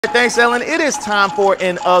Thanks, Ellen. It is time for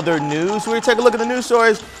In Other News, where we take a look at the news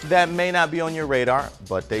stories that may not be on your radar,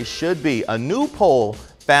 but they should be. A new poll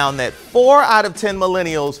found that 4 out of 10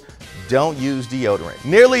 millennials don't use deodorant.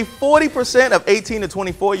 Nearly 40% of 18 to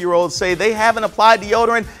 24-year-olds say they haven't applied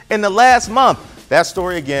deodorant in the last month. That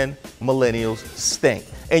story again, millennials stink.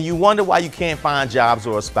 And you wonder why you can't find jobs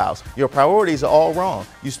or a spouse. Your priorities are all wrong.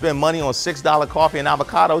 You spend money on $6 coffee and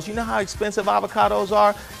avocados. You know how expensive avocados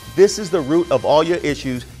are? This is the root of all your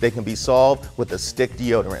issues. They can be solved with a stick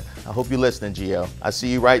deodorant. I hope you're listening, Gio. I see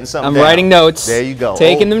you writing something down. I'm writing notes. There you go.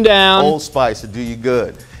 Taking them down. Old Spice to do you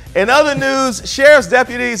good. In other news, sheriff's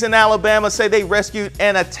deputies in Alabama say they rescued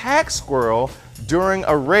an attack squirrel during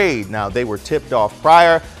a raid. Now, they were tipped off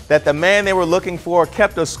prior that the man they were looking for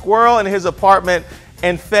kept a squirrel in his apartment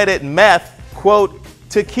and fed it meth, quote,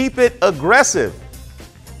 to keep it aggressive.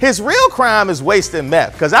 His real crime is wasting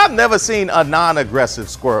meth, because I've never seen a non-aggressive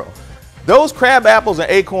squirrel. Those crab apples and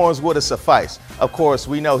acorns would have sufficed. Of course,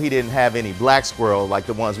 we know he didn't have any black squirrel like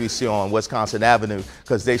the ones we see on Wisconsin Avenue,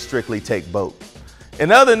 because they strictly take boat.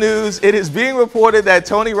 In other news, it is being reported that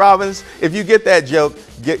Tony Robbins, if you get that joke,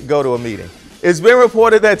 go to a meeting. It's been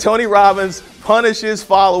reported that Tony Robbins punishes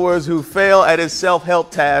followers who fail at his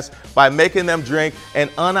self-help task by making them drink an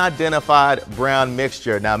unidentified brown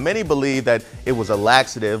mixture. Now, many believe that it was a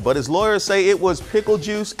laxative, but his lawyers say it was pickle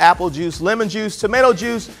juice, apple juice, lemon juice, tomato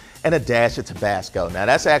juice, and a dash of Tabasco. Now,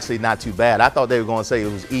 that's actually not too bad. I thought they were going to say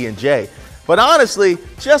it was E&J. But honestly,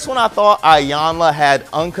 just when I thought Ayanla had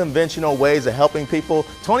unconventional ways of helping people,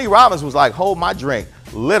 Tony Robbins was like, hold my drink,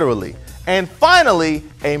 literally. And finally,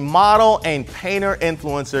 a model and painter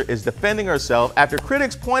influencer is defending herself after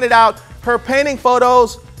critics pointed out her painting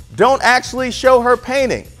photos don't actually show her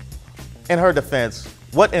painting. In her defense,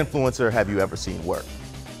 what influencer have you ever seen work?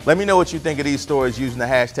 Let me know what you think of these stories using the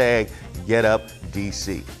hashtag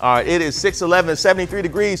GetUpDC. All right, it is 6:11, 73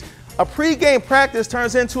 degrees. A pregame practice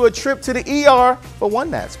turns into a trip to the ER for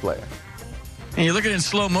one Nats player. And you look at it in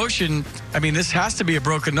slow motion, I mean, this has to be a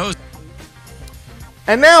broken nose.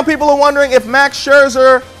 And now people are wondering if Max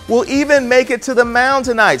Scherzer will even make it to the mound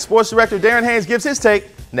tonight. Sports director Darren Haynes gives his take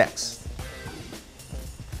next.